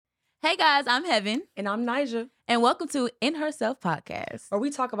Hey guys, I'm Heaven. And I'm Nyja. And welcome to InHerself podcast, where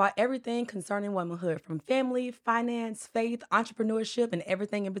we talk about everything concerning womanhood, from family, finance, faith, entrepreneurship, and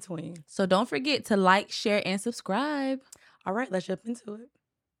everything in between. So don't forget to like, share, and subscribe. All right, let's jump into it.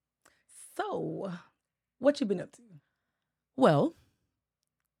 So, what you been up to? Well,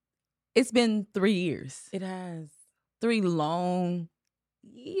 it's been 3 years. It has. 3 long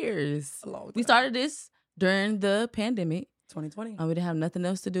years. A long time. We started this during the pandemic. 2020. We didn't have nothing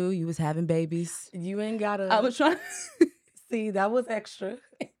else to do. You was having babies. You ain't gotta. I was trying to... See, that was extra.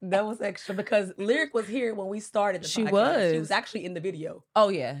 That was extra because Lyric was here when we started the podcast. She was actually in the video. Oh,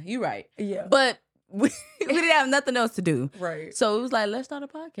 yeah. You're right. Yeah. But we didn't have nothing else to do. Right. So it was like, let's start a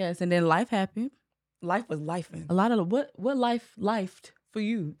podcast. And then life happened. Life was lifing. A lot of what life lifed for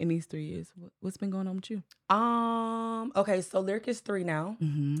you in these 3 years? What's been going on with you? Okay, so Lyric is 3 now.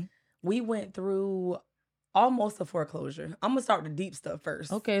 Mm-hmm. We went through almost a foreclosure. I'm gonna start with the deep stuff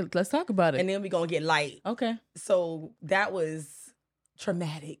first. Okay, let's talk about it. And then we're gonna get light. Okay. So that was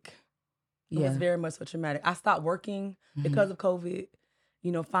traumatic. It was very much so traumatic. I stopped working because of COVID.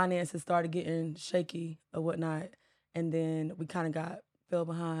 You know, finances started getting shaky or whatnot. And then we kind of fell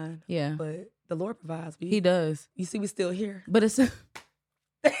behind. Yeah. But the Lord provides. He does. You see, we're still here. But it's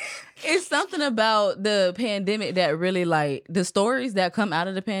something about the pandemic that really, like, the stories that come out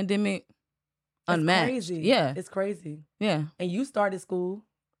of the pandemic, unmatched. Crazy. Yeah. It's crazy. Yeah. And you started school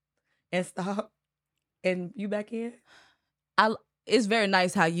and stopped and you back in? It's very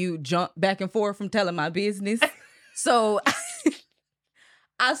nice how you jump back and forth from telling my business. So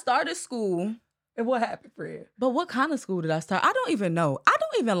I started school. And what happened, Fred? But what kind of school did I start? I don't even know. I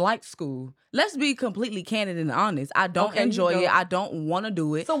don't even like school. Let's be completely candid and honest. I don't enjoy it. I don't want to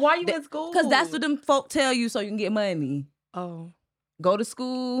do it. So why you in school? Because that's what them folk tell you so you can get money. Oh. Go to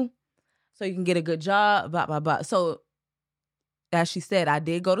school so you can get a good job, blah, blah, blah. So, as she said, I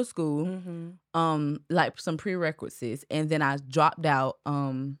did go to school, like some prerequisites, and then I dropped out.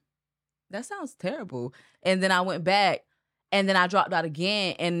 That sounds terrible. And then I went back, and then I dropped out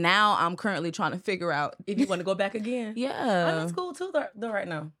again, and now I'm currently trying to figure out if you want to go back again. Yeah. I'm in school too, though, right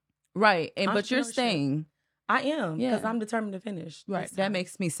now. Right, but you're staying. I am, because I'm determined to finish. Right, that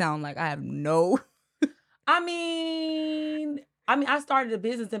makes me sound like I have no... I mean, I started a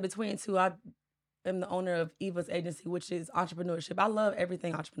business in between too. I am the owner of Eva's agency, which is entrepreneurship. I love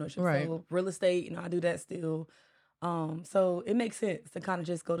everything entrepreneurship. Right. So real estate, I do that still. So it makes sense to kind of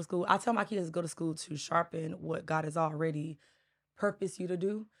just go to school. I tell my kids to go to school to sharpen what God has already purposed you to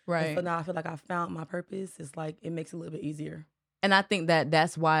do. Right. And so now I feel like I found my purpose. It's like it makes it a little bit easier. And I think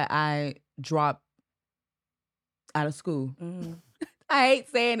that's why I dropped out of school. Mm-hmm. I hate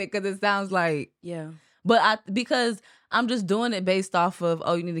saying it because it sounds like... Yeah. But because I'm just doing it based off of,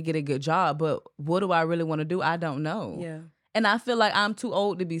 you need to get a good job. But what do I really want to do? I don't know. Yeah. And I feel like I'm too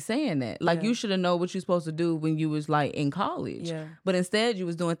old to be saying that. Like, you should have known what you're supposed to do when you was, like, in college. Yeah. But instead, you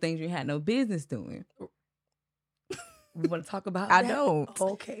was doing things you had no business doing. We want to talk about that? I don't.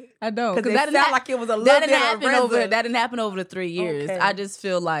 Okay. I don't. Because that sounded like it was a little bit that didn't happen over the 3 years. Okay. I just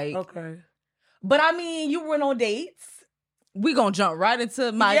feel like... Okay. But, I mean, you went on dates. We gonna jump right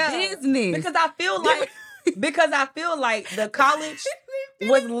into my business. Because I feel like the college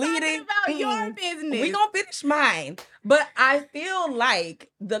was leading about your business. We gonna finish mine. But I feel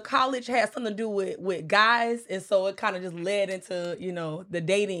like the college had something to do with guys, and so it kind of just led into, the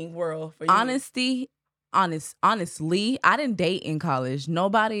dating world for you. Honestly, I didn't date in college.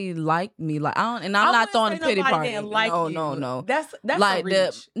 Nobody liked me. Like I'm not throwing a pity party. Like no. That's like a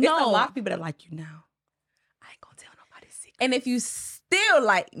reach. It's a lot of people that like you now. I ain't gonna tell nobody's secret. And if you still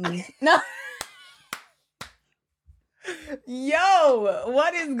like me, no. Yo,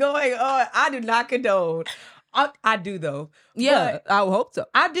 what is going on? I do not condone. I do though. Yeah, I would hope so.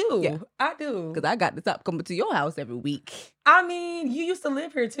 I do. Yeah. I do. Because I got to stop coming to your house every week. I mean, you used to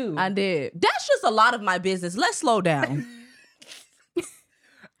live here too. I did. That's just a lot of my business. Let's slow down.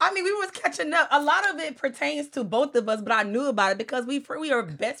 I mean, we was catching up. A lot of it pertains to both of us, but I knew about it because we are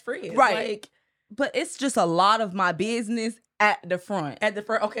best friends. Right. But it's just a lot of my business at the front.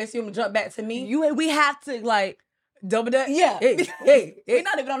 Okay, so you want to jump back to me? We have to, like... Double that? Yeah. Hey. We're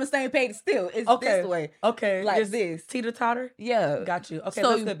not even on the same page still. It's this way. Okay. Like just this. Teeter-totter? Yeah. Got you. Okay, so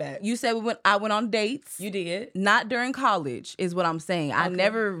let's go back. You said I went on dates. You did. Not during college is what I'm saying. I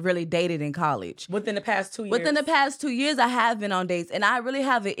never really dated in college. Within the past 2 years? Within the past 2 years, I have been on dates. And I really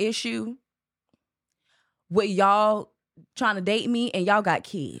have an issue with y'all trying to date me and y'all got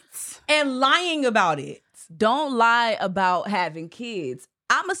kids. And lying about it. Don't lie about having kids.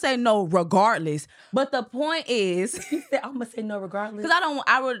 I'm gonna say no regardless. But the point is, He said, I'm gonna say no regardless.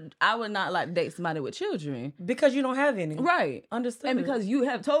 Because I would not like to date somebody with children. Because you don't have any. Right. Understood. And because you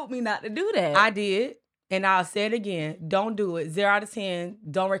have told me not to do that. I did. And I'll say it again. Don't do it. 0 out of 10.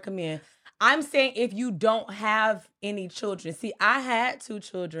 Don't recommend. I'm saying if you don't have any children. See, I had 2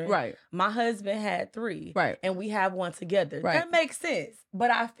 children. Right. My husband had 3. Right. And we have 1 together. Right. That makes sense.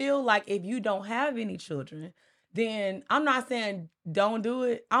 But I feel like if you don't have any children, then I'm not saying don't do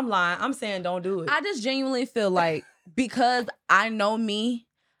it. I'm lying. I'm saying don't do it. I just genuinely feel like because I know me,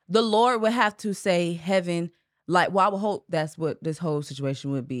 the Lord would have to say heaven. Like, well, I would hope that's what this whole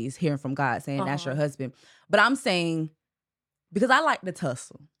situation would be, is hearing from God saying that's your husband. But I'm saying, because I like to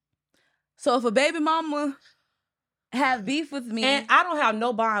tussle. So if a baby mama have beef with me. And I don't have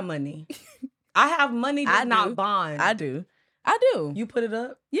no bond money. I have money that's not bond. I do. You put it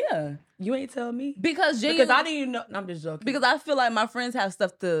up? Yeah. You ain't tell me? Because I didn't even know. I'm just joking. Because I feel like my friends have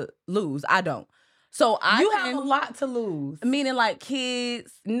stuff to lose. I don't. So you have a lot to lose. Meaning like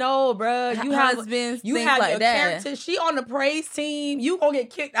kids. No, bruh. You have husbands, you things have like your that. character. She on the praise team. You gonna get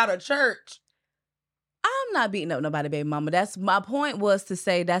kicked out of church. I'm not beating up nobody, baby mama. That's my point, was to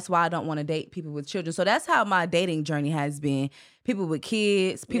say that's why I don't want to date people with children. So that's how my dating journey has been. People with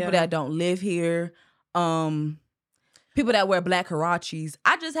kids, people that don't live here, people that wear black Hirachis.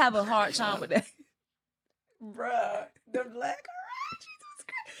 I just have a hard time with that. Bruh, the black Hirachis.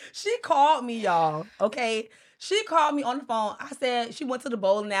 She called me, y'all. Okay. She called me on the phone. I said, she went to the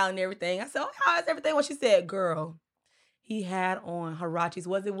bowling alley and everything. I said, oh, how's everything? Well, she said, girl, he had on Hirachis.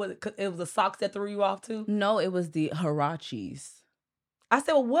 It was the socks that threw you off too? No, it was the Hirachis. I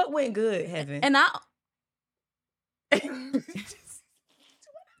said, well, what went good, Heaven? And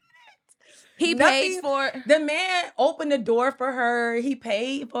he paid for it. The man opened the door for her. He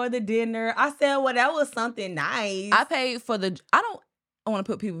paid for the dinner. I said, well, that was something nice. I paid for I want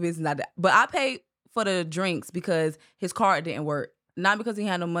to put people business out there, but I paid for the drinks because his card didn't work. Not because he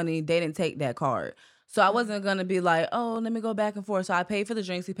had no money. They didn't take that card. So I wasn't going to be like, oh, let me go back and forth. So I paid for the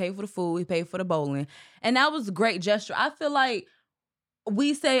drinks. He paid for the food. He paid for the bowling. And that was a great gesture. I feel like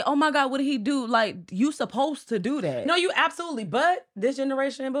we say, oh my God, what did he do? Like, you supposed to do that. No, you absolutely. But this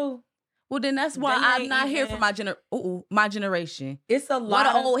generation, boo. Well, then that's why I'm not here for my generation. It's a lot.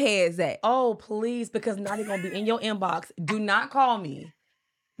 Where the old heads at? Oh, please, because now they're going to be in your inbox. Do not call me.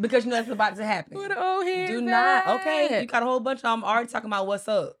 Because you know that's about to happen. Where the old heads Do not. at? Okay, you got a whole bunch of them already talking about what's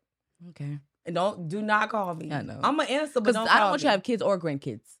up. Okay. And do not call me. I know. I'm going to answer, but don't call me. I don't want you to have kids or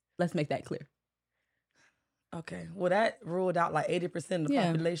grandkids. Let's make that clear. Okay. Well, that ruled out like 80% of the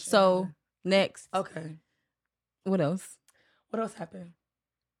population. So, next. Okay. What else? What else happened?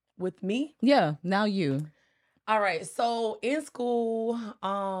 With me? Yeah, now you. All right. So in school,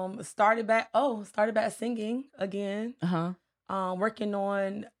 started back singing again. Working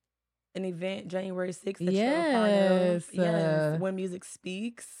on an event January 6th that you're a part of. Yes. When Music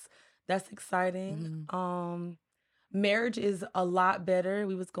Speaks. That's exciting. Mm-hmm. Marriage is a lot better.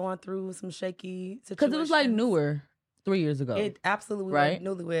 We was going through some shaky situations. Because it was like newer 3 years ago. It absolutely was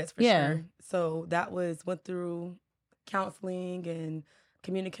newlyweds for sure. So that went through counseling and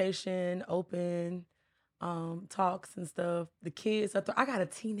communication, open talks and stuff. The kids, I got a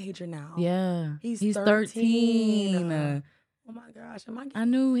teenager now. Yeah. He's 13. Oh my gosh. I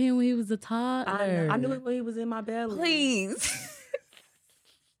knew him when he was a toddler. I knew him when he was in my belly. Please.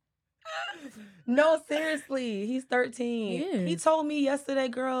 No, seriously. He's 13. Yes. He told me yesterday,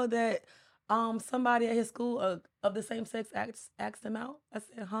 girl, that somebody at his school of the same sex asked him out. I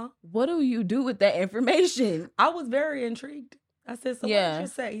said, huh? What do you do with that information? I was very intrigued. I said, so what did you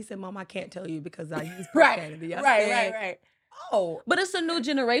say? He said, Mom, I can't tell you because I use profanity. Right. Oh. But it's a new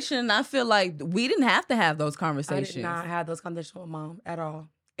generation, and I feel like we didn't have to have those conversations. I did not have those conversations with Mom at all.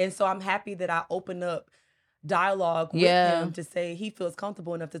 And so I'm happy that I opened up dialogue with him to say he feels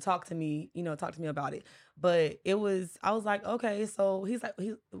comfortable enough to talk to me about it. But I was like, okay, so he's like,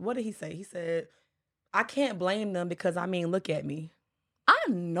 what did he say? He said, I can't blame them because, look at me. I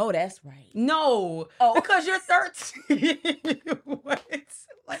know that's right. No. Oh. Because you're 13. What?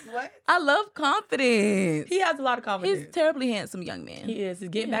 Like, what? I love confidence. He has a lot of confidence. He's a terribly handsome young man. He is. He's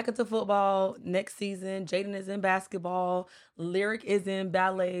getting back into football next season. Jaden is in basketball. Lyric is in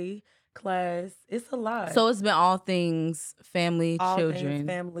ballet class. It's a lot. So it's been all things family, children.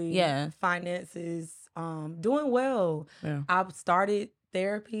 Family, finances, doing well. Yeah. I've started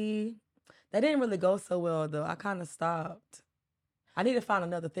therapy. That didn't really go so well, though. I kind of stopped. I need to find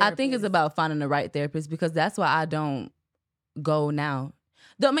another therapist. I think it's about finding the right therapist because that's why I don't go now.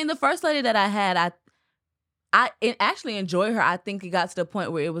 The first lady that I had, I actually enjoyed her. I think it got to the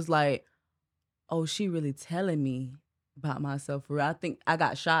point where it was like, oh, she really telling me about myself for real. I think I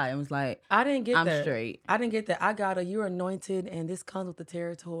got shy and was like, I didn't get I'm that. straight. I didn't get that. I got you're anointed and this comes with the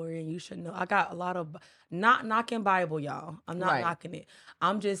territory and you should know. I got a lot of, not knocking Bible, y'all. I'm not knocking it.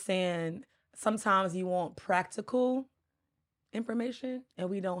 I'm just saying sometimes you want practical information and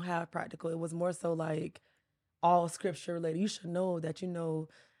we don't have practical. It was more so like all scripture related. You should know that you know.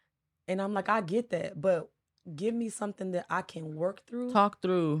 And I'm like, I get that, but give me something that I can work through. Talk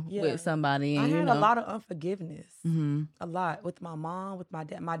through with somebody. And, I had a lot of unforgiveness. Mm-hmm. A lot with my mom, with my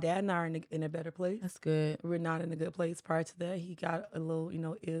dad. My dad and I are in a better place. That's good. We're not in a good place. Prior to that, he got a little,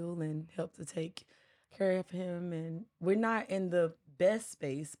 ill and helped to take care of him. And we're not in the best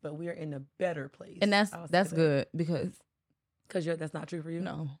space, but we are in a better place. And that's good because that's not true for you.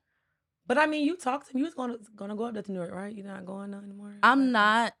 No. But I mean, you talked to him. You was gonna go up there to New York, right? You're not going anymore. I'm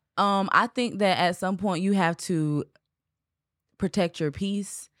not. I think that at some point you have to protect your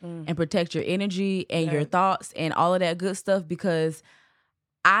peace and protect your energy and your thoughts and all of that good stuff, because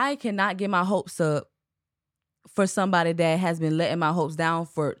I cannot get my hopes up for somebody that has been letting my hopes down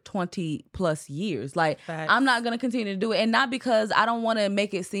for 20 plus years. Like, Facts. I'm not going to continue to do it. And not because I don't want to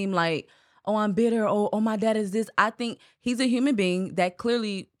make it seem like, oh, I'm bitter, or oh, my dad is this. I think he's a human being that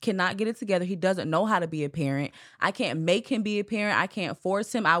clearly cannot get it together. He doesn't know how to be a parent. I can't make him be a parent. I can't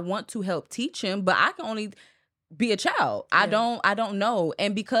force him. I want to help teach him, but I can only be a child. Yeah. I don't know.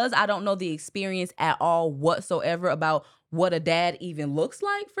 And because I don't know the experience at all whatsoever about what a dad even looks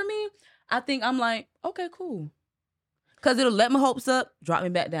like for me, I think I'm like, okay, cool. Because it'll let my hopes up, drop me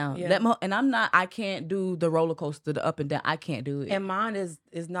back down. Yeah. And I can't do the roller coaster, the up and down. I can't do it. And mine is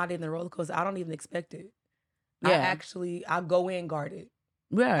not in the roller coaster. I don't even expect it. Yeah. I go in guarded.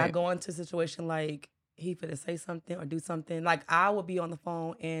 Right. I go into a situation like he finna say something or do something. Like, I would be on the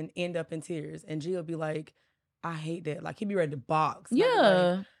phone and end up in tears. And G would be like, I hate that. Like, he'd be ready to box.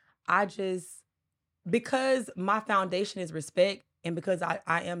 Yeah. Like, because my foundation is respect, and because I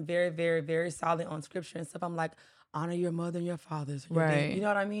am very, very, very solid on scripture and stuff, I'm like, honor your mother and your fathers. Right. You know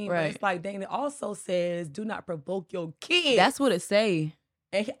what I mean? Right. But it's like, dang, it also says, do not provoke your kids. That's what it say.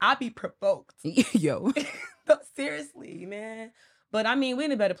 And I be provoked. Yo. Seriously, man. But I mean, we're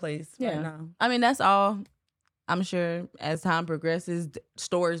in a better place right now. I mean, that's all. I'm sure as time progresses,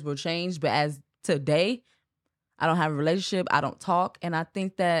 stories will change. But as today, I don't have a relationship. I don't talk. And I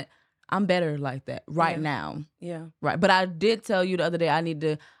think that I'm better like that right now. Yeah. Right. But I did tell you the other day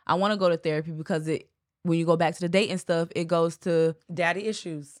I want to go to therapy because when you go back to the dating stuff, it goes to daddy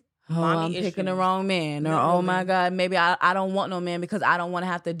issues. Oh, I'm picking the wrong man. Or, oh my God, maybe I don't want no man because I don't want to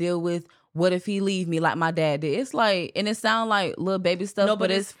have to deal with what if he leave me like my dad did. It's like, and it sounds like little baby stuff, no,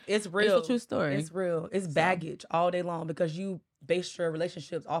 but it's real. It's a true story. It's real. It's baggage all day long because you base your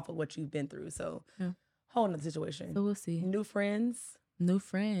relationships off of what you've been through. So, whole nother situation. So we'll see. New friends.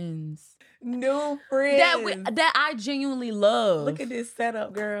 That I genuinely love. Look at this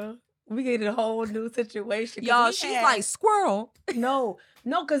setup, girl. We get a whole new situation. Y'all, she's like squirrel. No,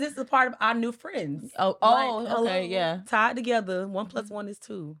 because it's a part of our new friends. Okay, yeah. Tied together, 1 + 1 is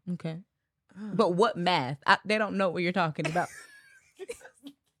 2. Okay. But what math? They don't know what you're talking about.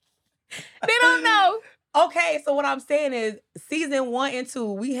 They don't know. Okay, so what I'm saying is season 1 and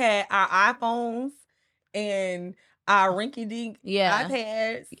 2, we had our iPhones and our rinky-dink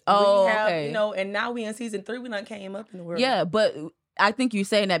iPads. Oh, okay. And now we in season 3, we done came up in the world. Yeah, but I think you're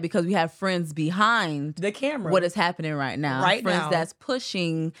saying that because we have friends behind the camera. What is happening right now? Friends that's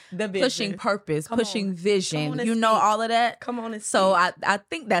pushing the vision. Pushing purpose, pushing vision. You know all of that. Come on and so I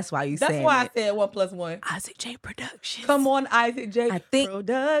think that's why you said. That's why I said 1 + 1. Isaac J Productions. Come on, Isaac J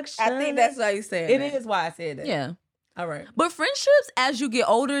Productions. I think that's why you said it. It is why I said that. Yeah. All right. But friendships, as you get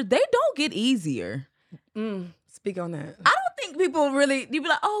older, they don't get easier. Speak on that. I don't think people really, you be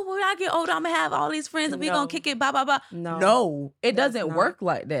like, oh, when I get older, I'm going to have all these friends and we're going to kick it, blah, blah, blah. No, it doesn't work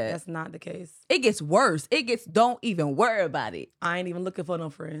like that. That's not the case. It gets worse. Don't even worry about it. I ain't even looking for no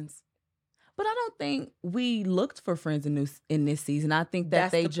friends. But I don't think we looked for friends in this season. I think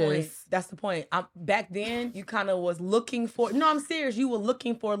that That's the point. Back then, you kind of was looking for, no, I'm serious. You were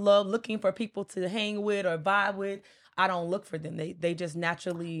looking for love, looking for people to hang with or vibe with. I don't look for them. They just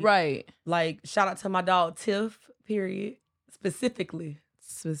naturally. Right. Like, shout out to my dog, Tiff, period. Specifically,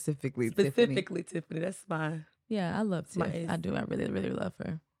 Tiffany. That's mine. Yeah, I love Tiff. I do. I really, really love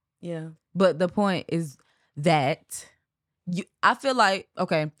her. Yeah. But the point is that I feel like,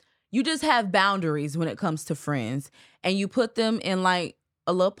 okay, you just have boundaries when it comes to friends. And you put them in like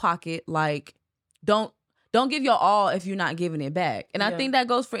a little pocket. Like, don't give your all if you're not giving it back. And I think that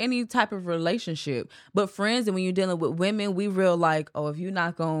goes for any type of relationship. But friends, and when you're dealing with women, we real like, oh, if you're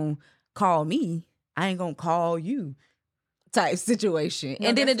not going to call me, I ain't going to call you. type situation. No,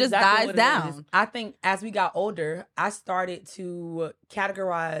 and then it that's just exactly dies what it is. down. I think as we got older, I started to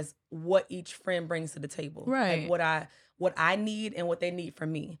categorize what each friend brings to the table. Right. Like what I need and what they need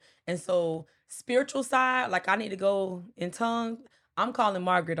from me. And so spiritual side, like I need to go in tongue, I'm calling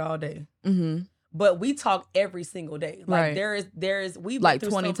Margaret all day. Mm-hmm. But we talk every single day. Like Right. there is we Like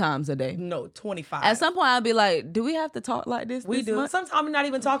 20 times a day. No, 25. At some point I'll be like, do we have to talk like this? We do. Much? Sometimes we're not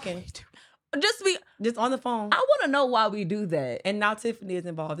even talking. Just on the phone. I want to know why we do that. And now Tiffany is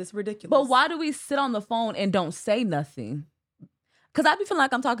involved. It's ridiculous. But why do we sit on the phone and don't say nothing? Because I be feeling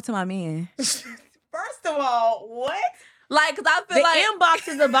like I'm talking to my man. First of all, what? Like, because I feel the like inbox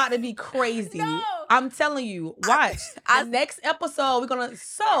is about to be crazy. No. I'm telling you. Watch. The next episode, we're going to...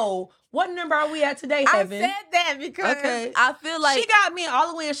 So, what number are we at today, Heaven? I said that because I feel like... She got me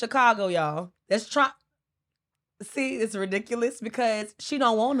all the way in Chicago, y'all. Let's try... See, it's ridiculous because she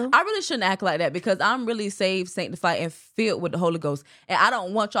don't want them. I really shouldn't act like that because I'm really saved, sanctified, and filled with the Holy Ghost. And I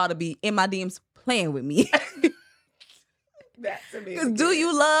don't want y'all to be in my DMs playing with me. That's amazing. Because do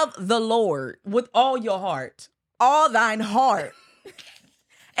you love the Lord? With all your heart. All thine heart.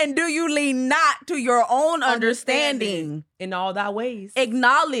 And do you lean not to your own understanding? In all thy ways.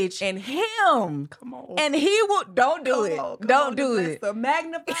 Acknowledge and him. Come on. And he will... Don't do it. Don't do it. So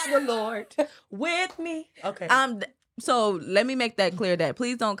magnify the Lord with me. Okay. So let me make that clear that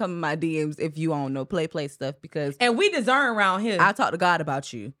please don't come in my DMs if you don't know play stuff because... And we discern around here. I talk to God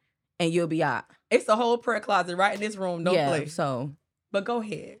about you and you'll be out. It's a whole prayer closet right in this room. Don't play. So... But go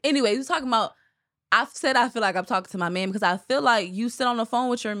ahead. Anyway, we're talking about... I've said I feel like I'm talking to my man because I feel like you sit on the phone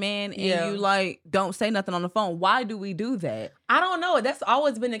with your man and you like don't say nothing on the phone. Why do we do that? I don't know. That's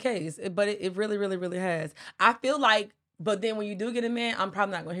always been the case, but it really, really, really has. I feel like, but then when you do get a man, I'm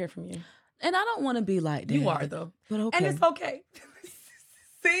probably not going to hear from you. And I don't want to be like that. You are though. But okay. And it's okay.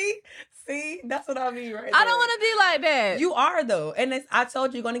 See, that's what I mean right I don't want to be like that. You are though. And I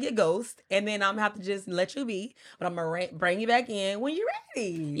told you you're going to get ghost and then I'm going to have to just let you be, but I'm going to bring you back in when you're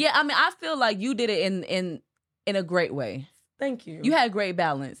ready. Yeah, I mean, I feel like you did it in a great way. Thank you. You had great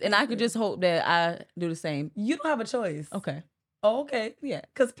balance. And I could just hope that I do the same. You don't have a choice. Okay. Oh, okay. Yeah.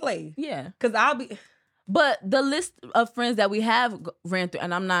 Because play. Yeah. Because I'll be... But the list of friends that we have ran through,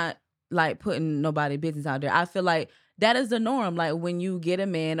 and I'm not like putting nobody business out there. I feel like that is the norm. Like when you get a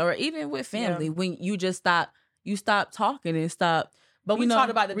man or even with family, when you just stop talking and stop. But we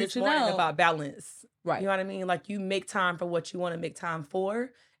talked about it this morning about balance. Right. You know what I mean? Like you make time for what you want to make time for.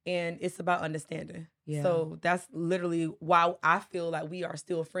 And it's about understanding. Yeah. So that's literally why I feel like we are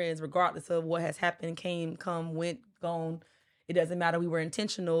still friends, regardless of what has happened, came, come, went, gone. It doesn't matter. We were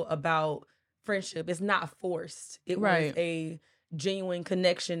intentional about friendship. It's not forced. It was a genuine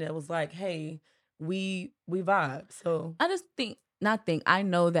connection that was like, hey, we vibe. So I just I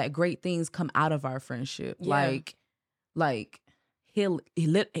know that great things come out of our friendship. Yeah. Like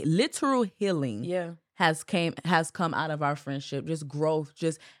literal healing. Yeah. has come out of our friendship. Just growth,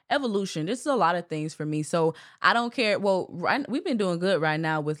 just evolution. This is a lot of things for me. So I don't care. Well, we've been doing good right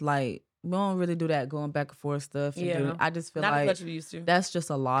now with like, we don't really do that going back and forth stuff. And I just feel like as much as we used to. That's just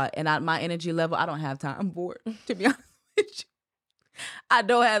a lot. And my energy level, I don't have time. I'm bored, to be honest with you. I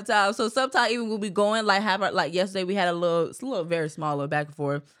don't have time. So sometimes even when we going, like yesterday we had a little very small little back and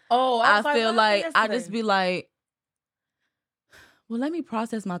forth. Oh, I feel like I just be like, well, let me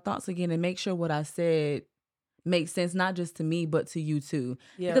process my thoughts again and make sure what I said makes sense, not just to me, but to you too.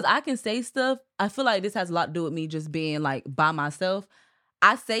 Yeah. Because I can say stuff. I feel like this has a lot to do with me just being like by myself.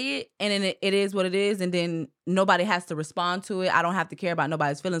 I say it and then it is what it is. And then nobody has to respond to it. I don't have to care about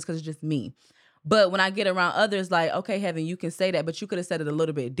nobody's feelings because it's just me. But when I get around others, like, okay, Heaven, you can say that, but you could have said it a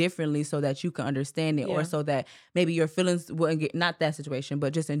little bit differently so that you can understand it or so that maybe your feelings wouldn't get, not that situation,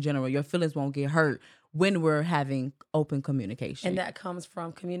 but just in general, your feelings won't get hurt when we're having open communication. And that comes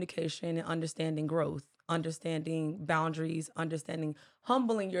from communication and understanding growth, understanding boundaries, understanding,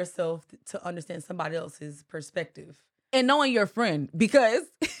 humbling yourself to understand somebody else's perspective. And knowing your friend, because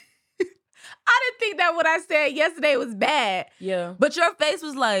I didn't think that what I said yesterday was bad. Yeah. But your face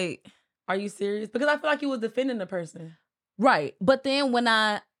was like... Are you serious? Because I feel like you was defending the person. Right. But then when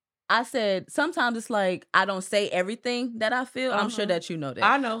I said, sometimes it's like, I don't say everything that I feel. I'm sure that you know that.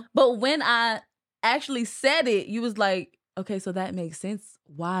 I know. But when I actually said it, you was like, okay, so that makes sense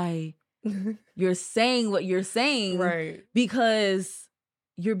why you're saying what you're saying. Right. Because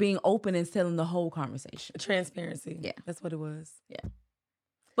you're being open and telling the whole conversation. Transparency. Yeah. That's what it was. Yeah.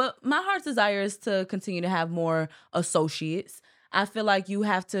 But my heart's desire is to continue to have more associates. I feel like you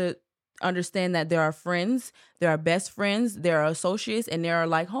have to understand that there are friends, there are best friends, there are associates, and there are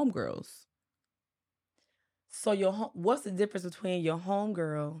like homegirls. So what's the difference between your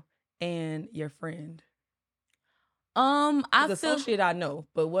homegirl and your friend? I feel associate I know,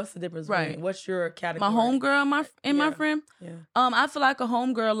 but what's the difference? Right. What's your category? My homegirl my friend. Yeah. I feel like a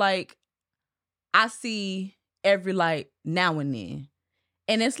homegirl, like I see every like now and then.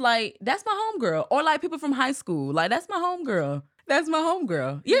 And it's like, that's my homegirl. Or like people from high school. Like, that's my homegirl. That's my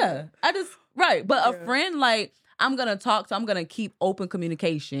homegirl. Yeah. Right. But a friend, like, I'm going to talk to, I'm going to keep open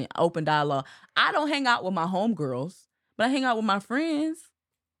communication, open dialogue. I don't hang out with my homegirls, but I hang out with my friends.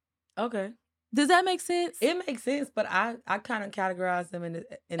 Okay. Does that make sense? It makes sense, but I kind of categorize them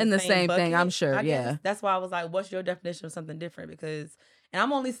in the same bucket, thing, I'm sure. Yeah. That's why I was like, what's your definition of something different? Because, and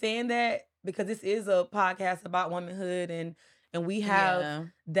I'm only saying that because this is a podcast about womanhood and we have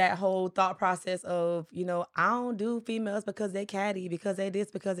that whole thought process of, you know, I don't do females because they catty, because they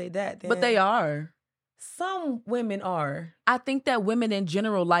this, because they that. But they are. Some women are. I think that women in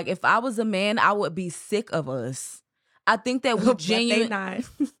general, like if I was a man, I would be sick of us. I think that we genuinely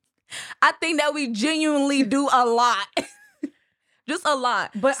I think that we genuinely do a lot. Just a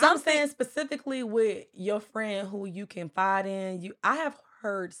lot. But I'm saying specifically with your friend who you confide in, I have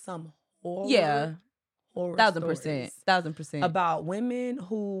heard some horror 1000% about women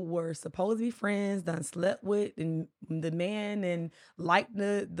who were supposed to be friends, done slept with and the man and liked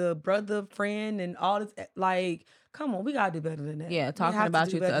the brother friend and all this. Like, come on, we gotta do better than that. Yeah, talking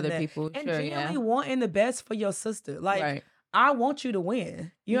about you to other people. And genuinely wanting the best for your sister. Like, I want you to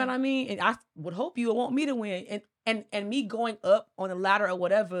win. You know what I mean? And I would hope you would want me to win. And me going up on the ladder or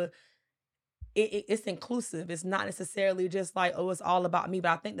whatever, it's inclusive. It's not necessarily just like, oh, it's all about me.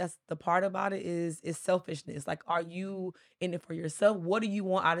 But I think that's the part about it is selfishness. Like, are you in it for yourself? What do you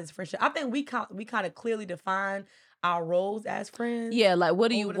want out of this friendship? I think we kind of clearly define our roles as friends. Yeah, like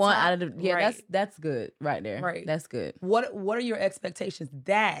what do you want out of the that's good right there. Right. That's good. What are your expectations?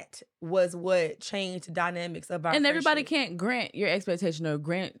 That was what changed the dynamics of our friendship. Everybody can't grant your expectation or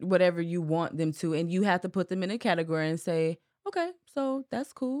grant whatever you want them to. And you have to put them in a category and say, okay, so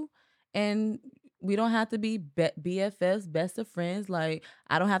that's cool. And we don't have to be BFFs, best of friends. Like,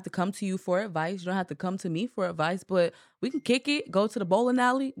 I don't have to come to you for advice. You don't have to come to me for advice, but we can kick it, go to the bowling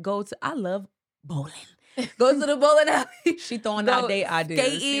alley, I love bowling. Go to the bowling alley. She throwing out date ideas.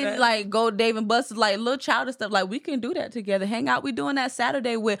 Skating, like go Dave and Buster's, like little childish stuff. Like, we can do that together. Hang out. We doing that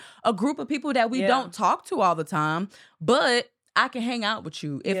Saturday with a group of people that we don't talk to all the time, but I can hang out with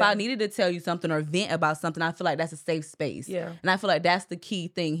you. If I needed to tell you something or vent about something, I feel like that's a safe space. Yeah. And I feel like that's the key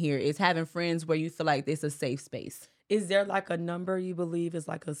thing here is having friends where you feel like it's a safe space. Is there like a number you believe is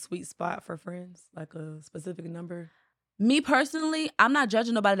like a sweet spot for friends? Like a specific number? Me personally, I'm not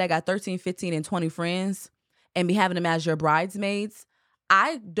judging nobody that got 13, 15, and 20 friends and be having them as your bridesmaids.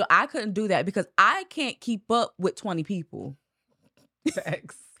 I couldn't do that because I can't keep up with 20 people.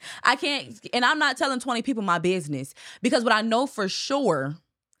 Facts. I can't, and I'm not telling 20 people my business because what I know for sure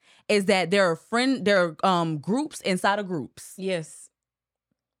is that there are groups inside of groups. Yes.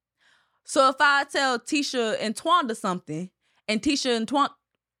 So if I tell Tisha and Twanda something, and Tisha and Twanda,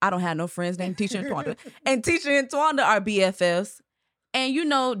 I don't have no friends named Tisha and Twanda, and Tisha and Twanda are BFFs, and you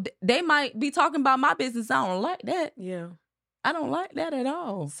know they might be talking about my business. I don't like that. Yeah, I don't like that at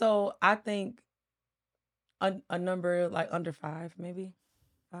all. So I think a number like under 5, maybe.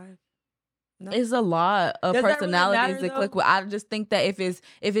 5? No. It's a lot of personalities really to click with. I just think that if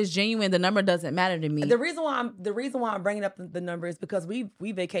it's genuine, the number doesn't matter to me. The reason why I'm bringing up the number is because we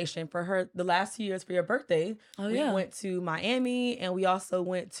vacationed for her the last 2 years for your birthday. Oh, we went to Miami and we also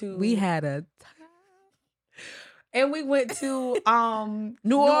went to. We had a time. And we went to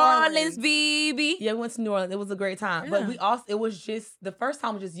New Orleans, baby. Yeah, we went to New Orleans. It was a great time. Yeah. But it was just the first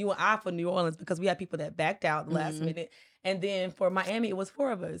time was just you and I for New Orleans because we had people that backed out the last minute. And then for Miami, it was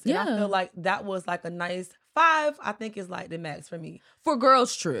 4 of us. And I feel like that was like a nice 5, I think is like the max for me. For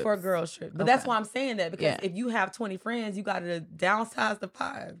girls trip. But that's why I'm saying that because if you have 20 friends, you got to downsize to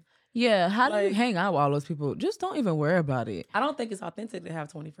 5. Yeah, how do you hang out with all those people? Just don't even worry about it. I don't think it's authentic to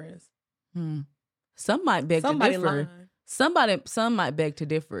have 20 friends. Some might beg to differ. Some might beg to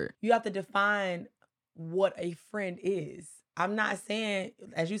differ. You have to define what a friend is. I'm not saying,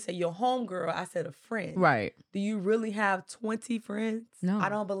 as you say, your homegirl. I said a friend. Right. Do you really have 20 friends? No. I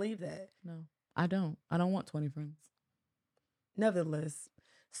don't believe that. No, I don't. I don't want 20 friends. Nevertheless.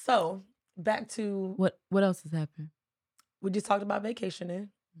 So, back to... What else has happened? We just talked about vacationing.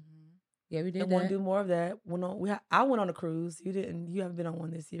 Yeah, we did I want to do more of that. I went on a cruise. You didn't. You haven't been on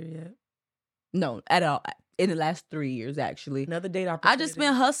one this year yet. No, at all. In the last 3 years, actually. Another date opportunity. I just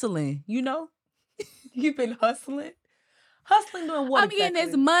been hustling, you know? You've been hustling? Hustling doing what exactly? I'm getting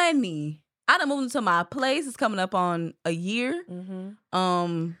this money. I done moved into my place. It's coming up on a year.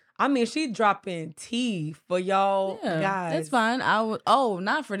 I'm I mean, she dropping tea for y'all guys. That's fine. I would. Oh,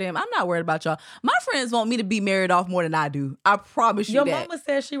 not for them. I'm not worried about y'all. My friends want me to be married off more than I do. I promise you Your that. mama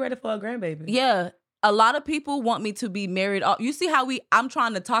said she ready for a grandbaby. Yeah. A lot of people want me to be married off. You see how I'm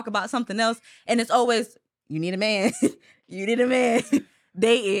trying to talk about something else, and it's always, you need a man. You need a man.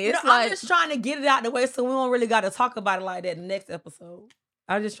 I'm just trying to get it out the way so we don't really got to talk about it like that in the next episode.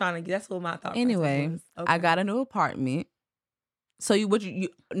 I'm just trying to get, that's what my thought anyway, was. Okay. I got a new apartment. So you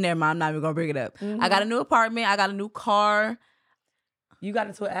never mind, I'm not even gonna bring it up. I got a new apartment, I got a new car. You got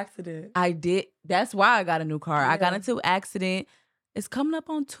into an accident. I did. That's why I got a new car. Yeah. I got into an accident. It's coming up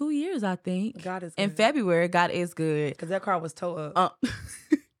on 2 years, I think. God is good. In February, God is good. Because that car was towed up.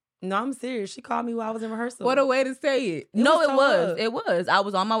 No, I'm serious. She called me while I was in rehearsal. What a way to say it. It was.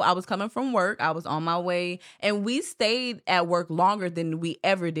 I was coming from work. I was on my way. And we stayed at work longer than we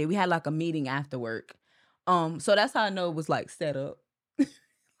ever did. We had like a meeting after work. So that's how I know it was like set up.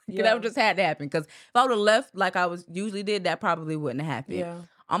 That just had to happen. Because if I would have left like I usually did, that probably wouldn't have happened. Yeah.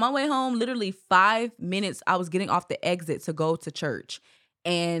 On my way home, literally 5 minutes, I was getting off the exit to go to church.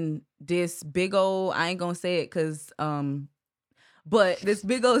 And this big old, I ain't gonna say it because but this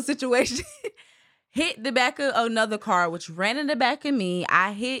big old situation hit the back of another car, which ran in the back of me.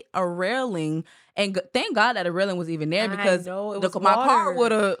 I hit a railing, and thank God that a railing was even there because my car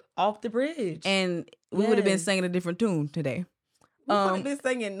would have off the bridge, and we would have been singing a different tune today. We would have been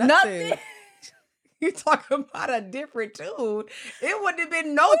singing nothing. You talking about a different tune? It wouldn't have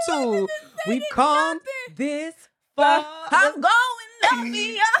been no tune. We've come this far. I'm going up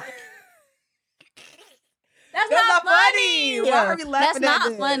me up. That's not funny. Why are we laughing? That's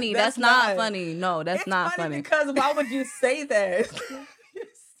not funny. That's not funny. No, that's not funny. Because why would you say that?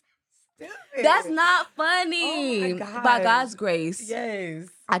 That's not funny. Oh my God. By God's grace. Yes.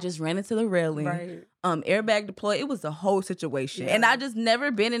 I just ran into the railing. Right. Airbag deployed. It was a whole situation. Yeah. And I just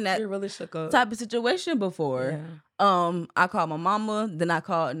never been in that really shook up. type of situation before. Yeah. I called my mama, then I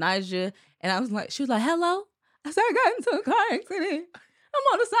called Nyja, and she was like, hello? I said, I got into a car accident.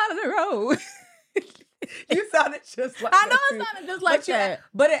 I'm on the side of the road. You sounded just like I know it sounded just like that.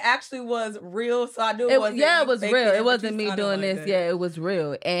 But it actually was real, so I knew it wasn't. Yeah, it was real. It wasn't me doing this. Yeah, it was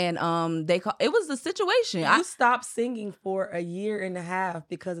real. And it was the situation. You stopped singing for a year and a half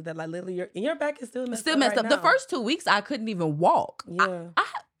because of that. Like literally your back is still messed up. Right now. The first 2 weeks I couldn't even walk. Yeah.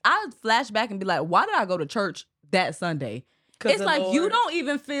 I flash back and be like, why did I go to church that Sunday? It's like Lord. You don't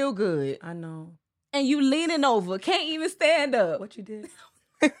even feel good. I know. And you leaning over, can't even stand up. What you did?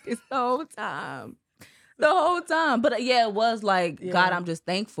 It's the whole time. The whole time. But yeah, it was like, God, I'm just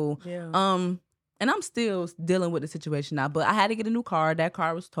thankful. Yeah. And I'm still dealing with the situation now. But I had to get a new car. That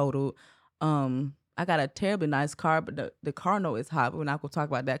car was totaled. I got a terribly nice car, but the car note is hot. But we're not gonna talk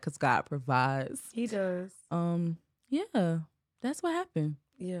about that because God provides. He does. Yeah. That's what happened.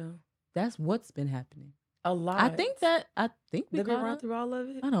 Yeah. That's what's been happening. A lot. I think we did we run through all of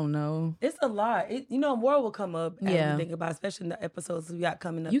it? I don't know. It's a lot. More will come up as we think about, especially in the episodes we got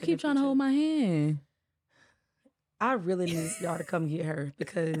coming up. You keep trying to hold my hand. I really need y'all to come get her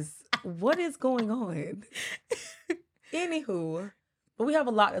because what is going on? Anywho, but we have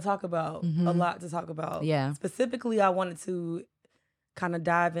a lot to talk about. Mm-hmm. A lot to talk about. Yeah. Specifically, I wanted to kind of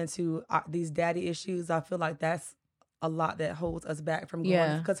dive into these daddy issues. I feel like that's a lot that holds us back from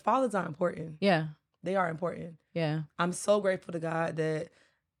going. Because fathers are important. Yeah. They are important. Yeah. I'm so grateful to God that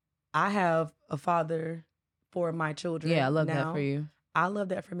I have a father for my children. Yeah, I love that for you. I love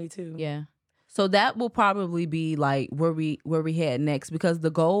that for me too. Yeah. So that will probably be like where we head next, because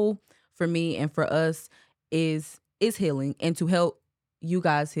the goal for me and for us is healing and to help you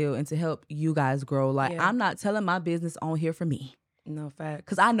guys heal and to help you guys grow. Like I'm not telling my business on here for me. No fact.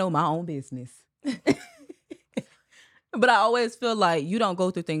 Because I know my own business. But I always feel like you don't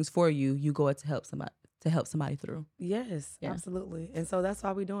go through things for you. You go to help somebody through. Yes, absolutely. And so that's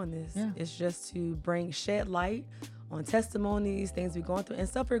why we're doing this. Yeah. It's just to shed light on testimonies, things we're going through, and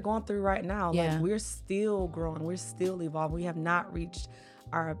stuff we're going through right now. Yeah. Like we're still growing. We're still evolving. We have not reached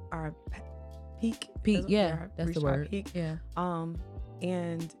our peak. That's the word. Peak. Yeah.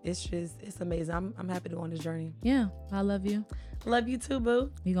 And it's amazing. I'm happy to go on this journey. Yeah. I love you. Love you too,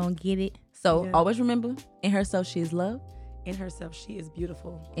 boo. We gonna get it. So always remember, in herself she is loved. In herself she is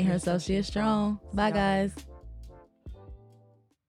beautiful. In herself she is strong. Bye guys.